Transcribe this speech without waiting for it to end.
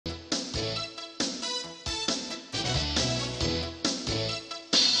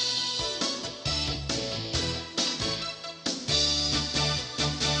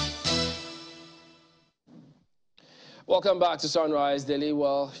Welcome back to Sunrise Daily.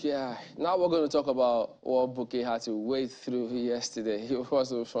 Well, yeah, now we're going to talk about what Bukky had to wade through yesterday. It was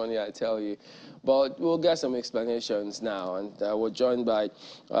so funny, I tell you. But we'll get some explanations now. And we're joined by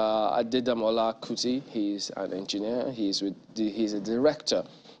Adedamola Kuti. He's an engineer. He's a director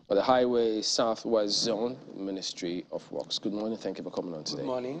of the Highway Southwest Zone Ministry of Works. Good morning. Thank you for coming on today. Good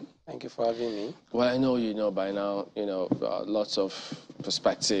morning. Thank you for having me. Well, I know you know by now, lots of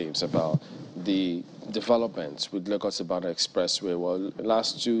perspectives about the developments with Lagos-Ibadan Expressway. Well,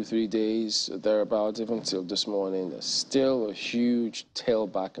 last 2-3 days, thereabouts, even till this morning, there's still a huge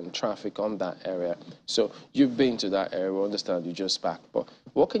tailback in traffic on that area. So you've been to that area, we understand you're just back. But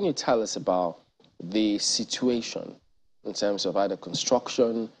what can you tell us about the situation in terms of either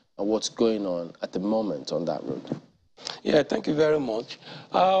construction and what's going on at the moment on that road? Yeah, thank you very much.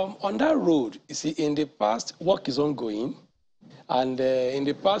 On that road, you see, in the past, work is ongoing. And in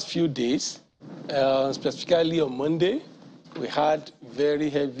the past few days, specifically on Monday, we had very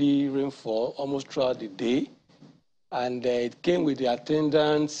heavy rainfall almost throughout the day. And it came with the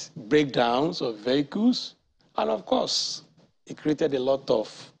attendant breakdowns of vehicles. And of course, it created a lot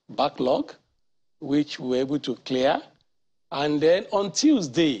of backlog, which we were able to clear. And then on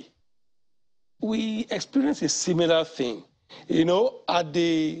Tuesday, we experienced a similar thing. You know, at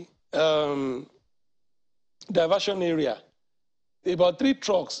the diversion area, about 3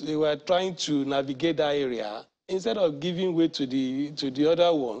 trucks, they were trying to navigate that area. Instead of giving way to the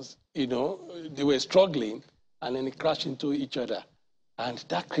other ones, they were struggling, and then they crashed into each other. And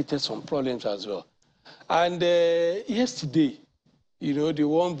that created some problems as well. And yesterday, the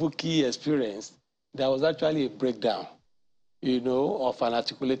one Bukky experienced, there was actually a breakdown, of an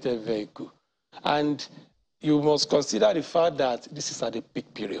articulated vehicle. And you must consider the fact that this is at the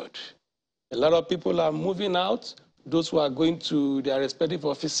peak period. A lot of people are moving out, those who are going to their respective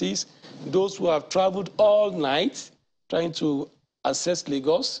offices, those who have traveled all night trying to access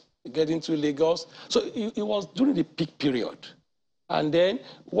Lagos, get into Lagos. So it was during the peak period. And then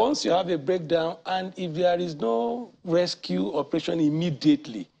once you have a breakdown, and if there is no rescue operation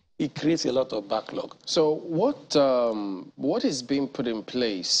immediately, it creates a lot of backlog. So what is being put in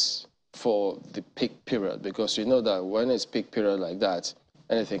place for the peak period? Because you know that when it's peak period like that,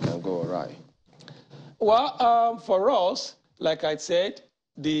 anything can go awry. Well, for us, like I said,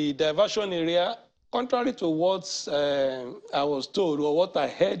 the diversion area, contrary to what I was told or what I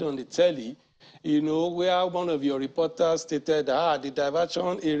heard on the telly, where one of your reporters stated that the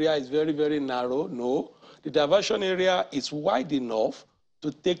diversion area is very, very narrow. No, the diversion area is wide enough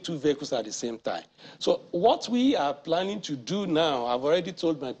to take 2 vehicles at the same time. So what we are planning to do now, I've already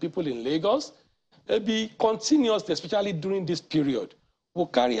told my people in Lagos, it'll be continuous, especially during this period. We'll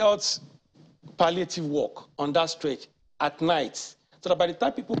carry out palliative work on that stretch at night, so that by the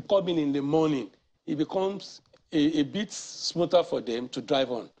time people come in the morning, it becomes a bit smoother for them to drive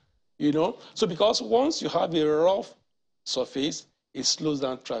on, So because once you have a rough surface, it slows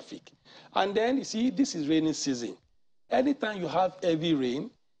down traffic. And then, you see, this is rainy season. Anytime you have heavy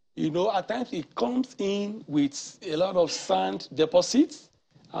rain, at times it comes in with a lot of sand deposits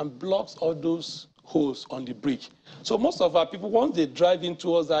and blocks all those holes on the bridge. So most of our people, once they drive in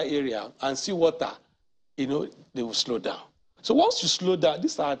towards that area and see water, they will slow down. So once you slow down,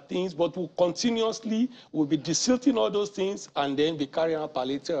 these are things, but we'll be desilting all those things and then be carrying out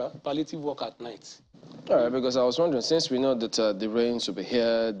palliative work at night. All right, because I was wondering, since we know that the rains will be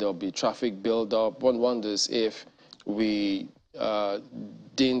here, there'll be traffic build-up, one wonders if we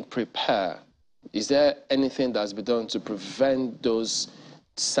didn't prepare. Is there anything that's been done to prevent those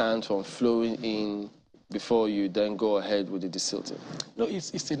sand from flowing in before you then go ahead with the desilting? No,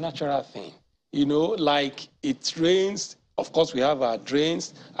 it's a natural thing. Like it rains, of course we have our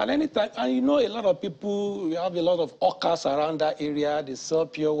drains, and anytime, and a lot of people, we have a lot of hawkers around that area, they sell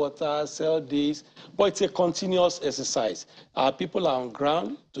pure water, sell this, but it's a continuous exercise. Our people are on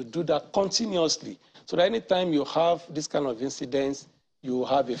ground to do that continuously. So that anytime you have this kind of incidents, you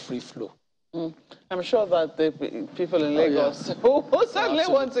have a free flow. I'm sure that the people in Lagos who certainly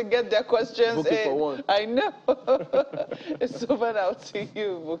want to get their questions in. I know. It's over now to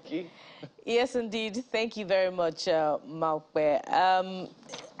you, Bukky. Yes, indeed. Thank you very much, Maupe.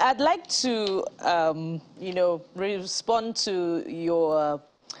 I'd like to, respond to your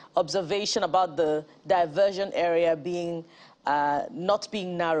observation about the diversion area being not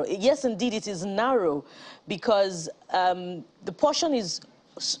being narrow. Yes, indeed, it is narrow because the portion is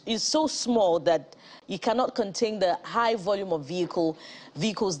is so small that it cannot contain the high volume of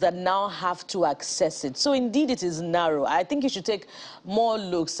vehicles that now have to access it. So indeed, it is narrow. I think you should take more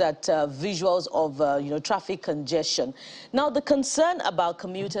looks at visuals of traffic congestion. Now, the concern about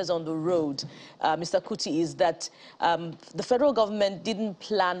commuters on the road, Mr. Kuti, is that the federal government didn't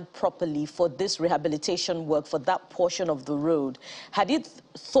plan properly for this rehabilitation work for that portion of the road. Had it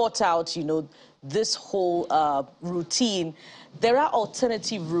thought out, this whole routine, there are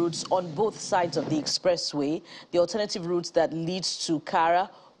alternative routes on both sides of the expressway, the alternative routes that leads to Kara,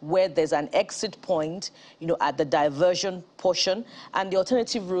 where there's an exit point, at the diversion portion, and the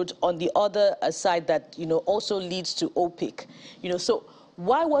alternative route on the other side that, also leads to OPIC. So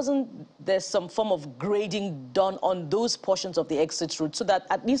why wasn't there some form of grading done on those portions of the exit route so that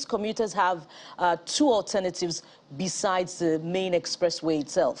at least commuters have two alternatives besides the main expressway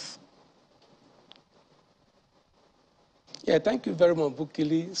itself? Yeah, thank you very much,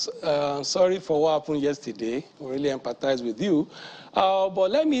 Bukili. Sorry for what happened yesterday. We really empathize with you.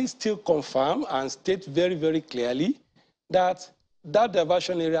 But let me still confirm and state very, very clearly that that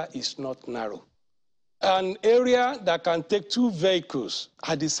diversion area is not narrow. An area that can take two vehicles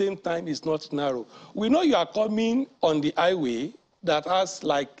at the same time is not narrow. We know you are coming on the highway that has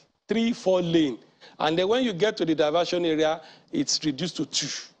like 3-4 lanes. And then when you get to the diversion area, it's reduced to 2.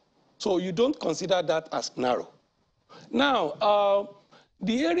 So you don't consider that as narrow. Now,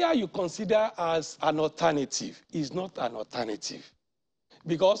 the area you consider as an alternative is not an alternative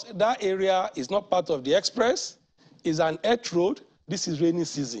because that area is not part of the express, it's an earth road. This is rainy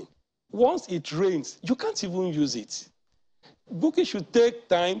season. Once it rains, you can't even use it. Booking should take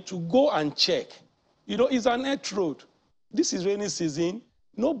time to go and check. It's an earth road. This is rainy season.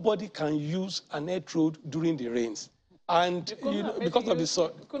 Nobody can use an earth road during the rains. And because of the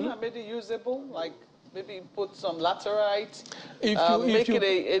soil. Couldn't have made it usable, like maybe put some laterite, make it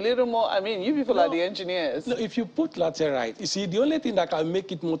a little more, you people are the engineers. No, if you put laterite, you see, the only thing that can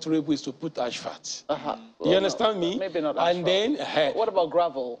make it motorable is to put asphalt. You understand me? Maybe not asphalt. And then, what about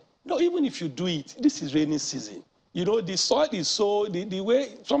gravel? No, even if you do it, this is rainy season. The soil is so, the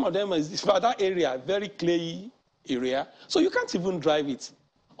way, some of them is for that area, very clayey area, so you can't even drive it.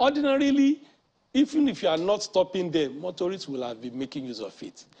 Ordinarily, even if you are not stopping them, motorists will have been making use of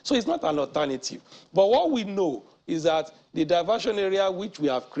it. So it's not an alternative. But what we know is that the diversion area which we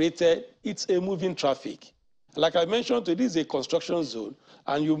have created, it's a moving traffic. Like I mentioned, this is a construction zone,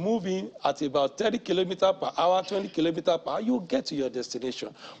 and you move in at about 30 kilometers per hour, 20 kilometers per hour, you get to your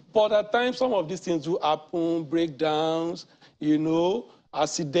destination. But at times, some of these things do happen, breakdowns,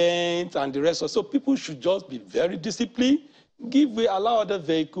 accidents, and the rest. So people should just be very disciplined, give way, allow other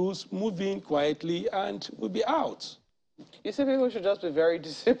vehicles, move in quietly, and we'll be out. You say people should just be very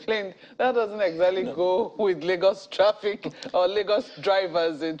disciplined. That doesn't exactly go with Lagos traffic or Lagos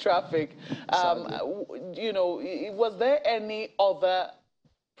drivers in traffic. Was there any other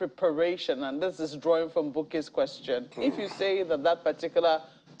preparation? And this is drawing from Buki's question. If you say that particular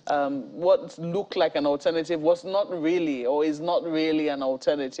what looked like an alternative was not really or is not really an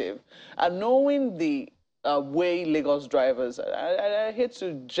alternative, and knowing the way Lagos drivers, I hate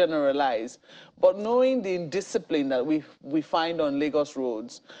to generalize, but knowing the indiscipline that we find on Lagos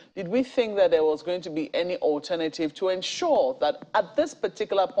roads, did we think that there was going to be any alternative to ensure that at this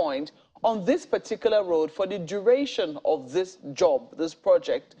particular point, on this particular road, for the duration of this job, this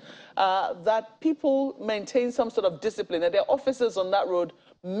project, that people maintain some sort of discipline, that there are officers on that road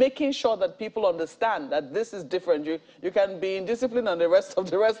making sure that people understand that this is different. You can be in discipline on the rest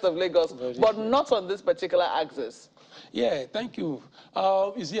of Lagos, but not on this particular axis. Yeah, thank you.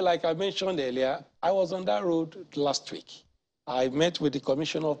 You see, like I mentioned earlier, I was on that road last week. I met with the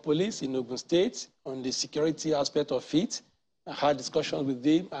Commissioner of Police in Ogun State on the security aspect of it. I had discussions with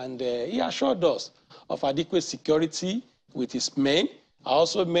him, and he assured us of adequate security with his men. I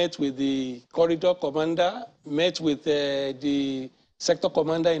also met with the corridor commander, met with the sector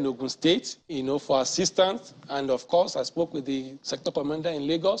commander in Ogun State, for assistance. And of course, I spoke with the sector commander in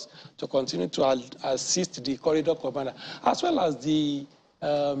Lagos to continue to assist the corridor commander, as well as the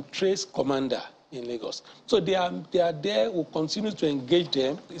trace commander in Lagos. So they are there. We'll continue to engage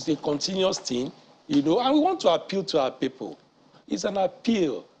them. It's a continuous thing, and we want to appeal to our people. It's an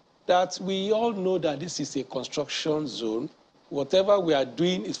appeal that we all know that this is a construction zone. Whatever we are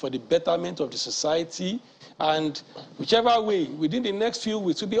doing is for the betterment of the society, and whichever way, within the next few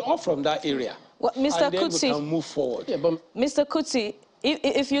weeks, we'll be off from that area. Well, Mr. And then Kuti, we can move forward. Yeah, but Mr. Kuti,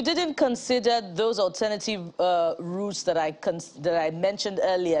 If you didn't consider those alternative routes that I mentioned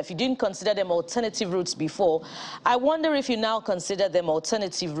earlier, if you didn't consider them alternative routes before, I wonder if you now consider them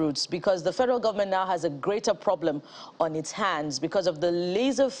alternative routes, because the federal government now has a greater problem on its hands because of the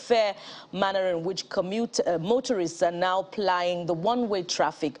laissez-faire manner in which motorists are now plying the one-way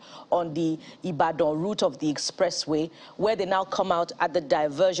traffic on the Ibadan route of the expressway, where they now come out at the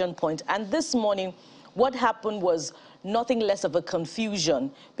diversion point. And this morning, what happened was nothing less of a confusion,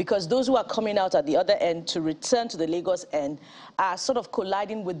 because those who are coming out at the other end to return to the Lagos end are sort of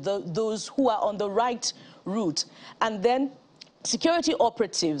colliding with those who are on the right route. And then security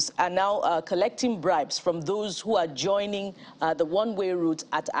operatives are now collecting bribes from those who are joining the one-way route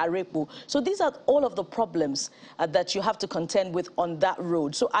at Arepo. So these are all of the problems that you have to contend with on that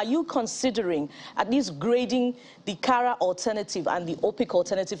road. So are you considering at least grading the Kara alternative and the OPIC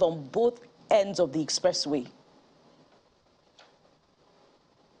alternative on both ends of the expressway?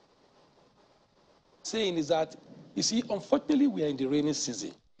 Saying is that, you see, unfortunately, we are in the rainy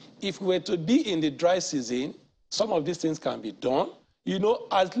season. If we were to be in the dry season, some of these things can be done, you know,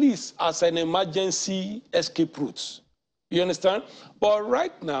 at least as an emergency escape route. You understand? But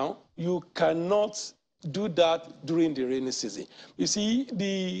right now, you cannot do that during the rainy season. You see,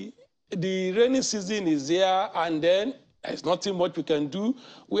 the rainy season is there, and then there's nothing much we can do.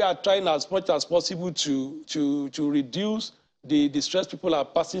 We are trying as much as possible to reduce the stress people are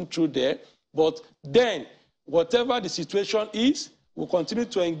passing through there. But then, whatever the situation is, we'll continue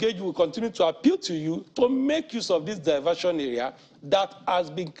to engage, we'll continue to appeal to you to make use of this diversion area that has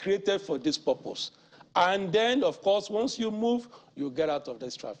been created for this purpose. And then, of course, once you move, you get out of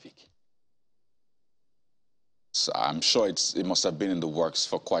this traffic. So I'm sure it must have been in the works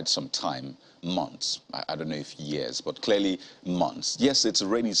for quite some time, months. I don't know if years, but clearly months. Yes, it's a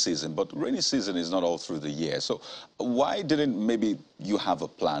rainy season, but rainy season is not all through the year. So why didn't maybe you have a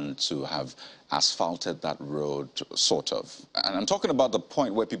plan to have asphalted that road, sort of? And I'm talking about the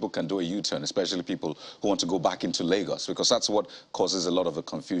point where people can do a U-turn, especially people who want to go back into Lagos, because that's what causes a lot of the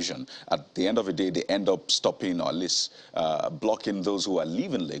confusion. At the end of the day, they end up stopping, or at least blocking those who are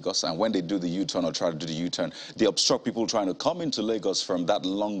leaving Lagos, and when they do the U-turn or try to do the U-turn, they obstruct people trying to come into Lagos from that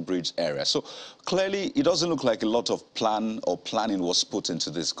Long Bridge area. So clearly, it doesn't look like a lot of planning was put into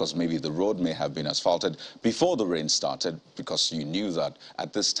this, because maybe the road may have been asphalted before the rain started, because you knew that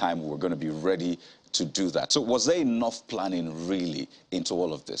at this time we were going to be ready to do that. So was there enough planning really into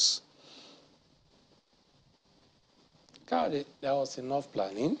all of this? God, there was enough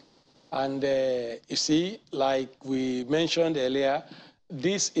planning. And you see, like we mentioned earlier,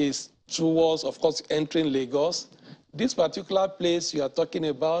 this is towards, of course, entering Lagos. This particular place you are talking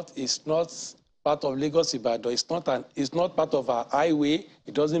about is not part of Lagos Ibadan. It's not part of our highway.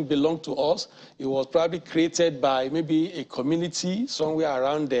 It doesn't belong to us. It was probably created by maybe a community somewhere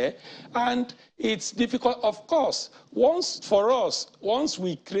around there. And it's difficult, of course. Once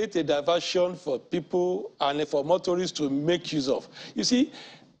we create a diversion for people and for motorists to make use of, you see,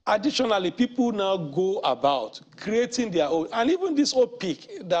 additionally, people now go about creating their own. And even this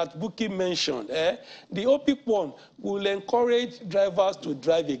OPIC that Buki mentioned, the OPIC one will encourage drivers to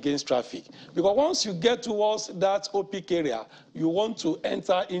drive against traffic. Because once you get towards that OPIC area, you want to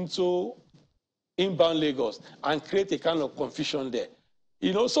enter into inbound Lagos and create a kind of confusion there.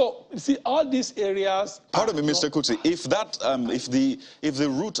 You know, so you see all these areas. Pardon me, Mr. Kuti. If that, if the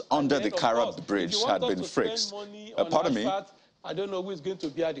route under the Kara Bridge had been fixed, pardon me. I don't know who is going to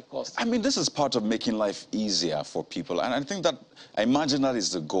bear the cost. I mean, this is part of making life easier for people. And I think that, I imagine that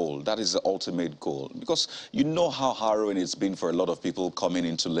is the goal. That is the ultimate goal. Because you know how harrowing it's been for a lot of people coming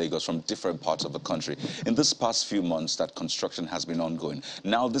into Lagos from different parts of the country. In this past few months, that construction has been ongoing.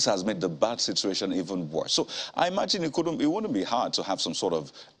 Now, this has made the bad situation even worse. So I imagine it wouldn't be hard to have some sort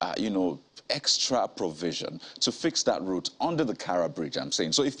of, you know, extra provision to fix that route under the Kara Bridge, I'm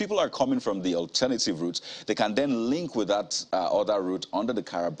saying. So if people are coming from the alternative routes, they can then link with that other route under the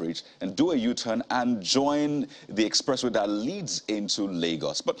Kara Bridge and do a U-turn and join the expressway that leads into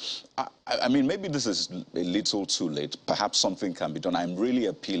Lagos. But I mean, maybe this is a little too late. Perhaps something can be done. I'm really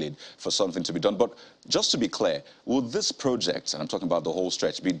appealing for something to be done. But just to be clear, will this project, and I'm talking about the whole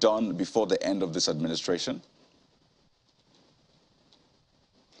stretch, be done before the end of this administration?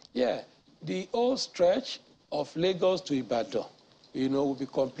 Yeah. The whole stretch of Lagos to Ibadan, you know, will be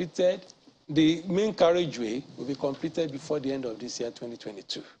completed. The main carriageway will be completed before the end of this year,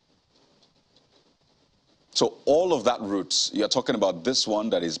 2022. So all of that route, you're talking about this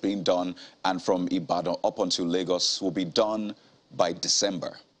one that is being done, and from Ibadan up until Lagos will be done by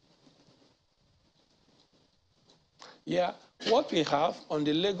December. Yeah. What we have on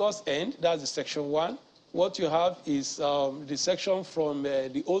the Lagos end, that's the section 1, what you have is the section from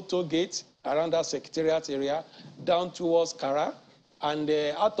the old toll gate around that secretariat area down towards Kara, and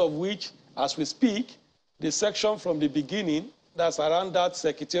out of which, as we speak, the section from the beginning, that's around that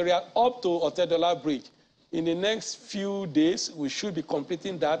secretariat up to Otedola Bridge. In the next few days, we should be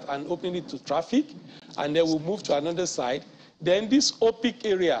completing that and opening it to traffic, and then we'll move to another side. Then this Opik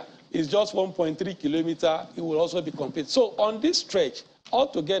area is just 1.3 kilometers. It will also be complete. So on this stretch,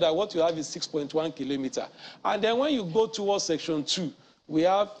 altogether, what you have is 6.1 kilometers. And then when you go towards section 2, we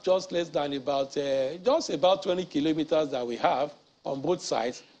have just less than about 20 kilometers that we have on both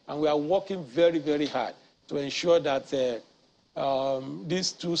sides, and we are working very, very hard to ensure that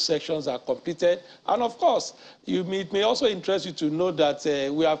these two sections are completed. And of course, it may also interest you to know that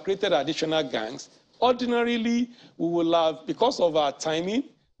we have created additional gangs. Ordinarily, we will have, because of our timing,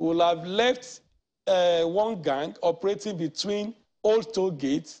 we will have left one gang operating between Old Toll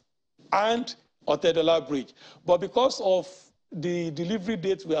Gate and Otedola Bridge. But because of the delivery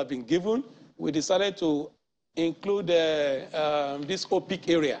date we have been given, we decided to include this Opik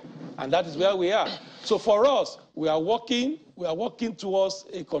area, and that is where we are. So for us, we are working towards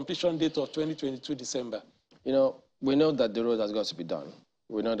a completion date of 2022 December. You know, we know that the road has got to be done.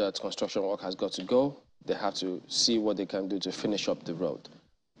 We know that construction work has got to go. They have to see what they can do to finish up the road.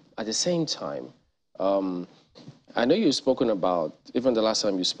 At the same time, I know you've spoken about, even the last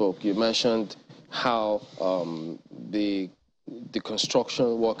time you spoke, you mentioned how the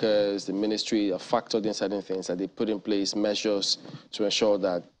construction workers, the ministry are factored in certain things, that they put in place measures to ensure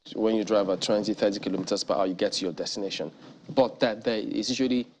that when you drive at 20, 30 kilometers per hour, you get to your destination. But that there is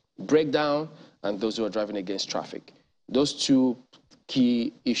usually breakdown and those who are driving against traffic. Those two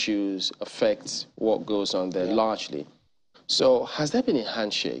key issues affect what goes on there largely. So has there been a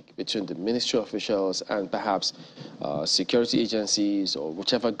handshake between the ministry officials and perhaps security agencies or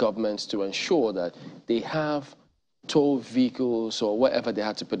whichever governments to ensure that they have tow vehicles or whatever they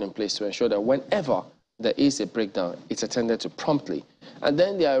had to put in place to ensure that whenever there is a breakdown, it's attended to promptly, and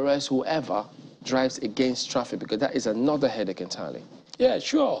then they arrest whoever drives against traffic, because that is another headache entirely? Yeah,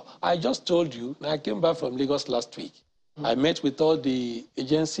 sure. I just told you, I came back from Lagos last week. I met with all the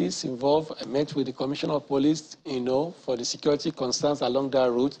agencies involved. I met with the Commissioner of Police, for the security concerns along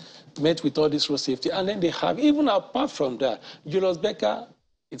that route, met with all this road safety, and then they have, even apart from that, Julius Becker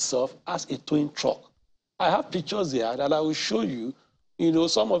itself has a towing truck. I have pictures there that I will show you,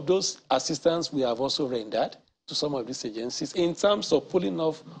 some of those assistance we have also rendered to some of these agencies in terms of pulling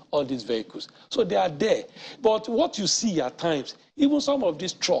off all these vehicles. So they are there. But what you see at times, even some of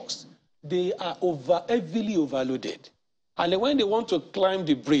these trucks, they are heavily overloaded. And then when they want to climb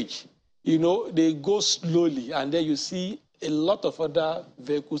the bridge, they go slowly, and then you see a lot of other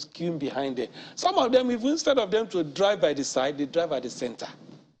vehicles queuing behind them. Some of them, even instead of them to drive by the side, they drive at the center.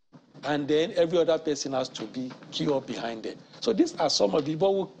 And then every other person has to be queued up behind them. So these are some of the,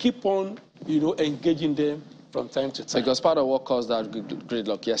 but we'll keep on, engaging them from time to time. Because part of what caused that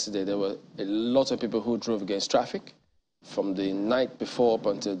gridlock yesterday, there were a lot of people who drove against traffic. From the night before up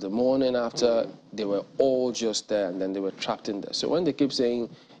until the morning after, they were all just there, and then they were trapped in there. So when they keep saying,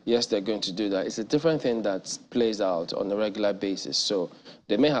 yes, they're going to do that, it's a different thing that plays out on a regular basis. So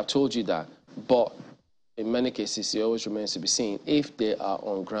they may have told you that, but in many cases, it always remains to be seen if they are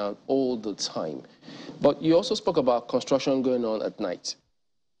on ground all the time. But you also spoke about construction going on at night,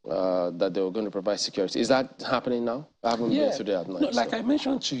 that they were going to provide security. Is that happening now? I haven't been through there at night. No, like I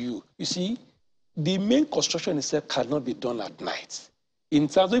mentioned to you, you see, the main construction itself cannot be done at night. In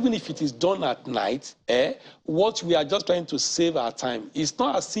terms, even if it is done at night, what we are just trying to save our time. It's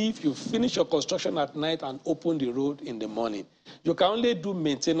not as if you finish your construction at night and open the road in the morning. You can only do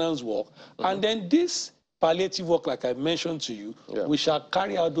maintenance work. And then this palliative work, like I mentioned to you, we shall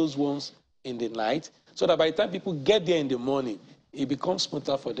carry out those ones in the night, so that by the time people get there in the morning, it becomes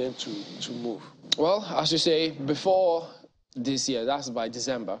smoother for them to move. Well, as you say, before this year, that's by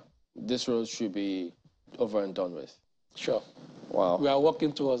December, this road should be over and done with. Sure. Wow. We are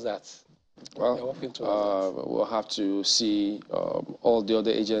working towards that. Well, we'll have to see all the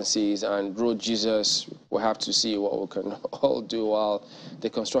other agencies, and Road Jesus, we'll have to see what we can all do while the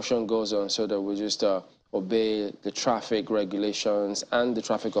construction goes on, so that we just obey the traffic regulations and the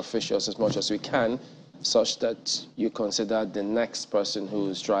traffic officials as much as we can, such that you consider the next person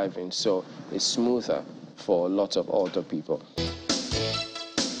who's driving, so it's smoother for a lot of other people.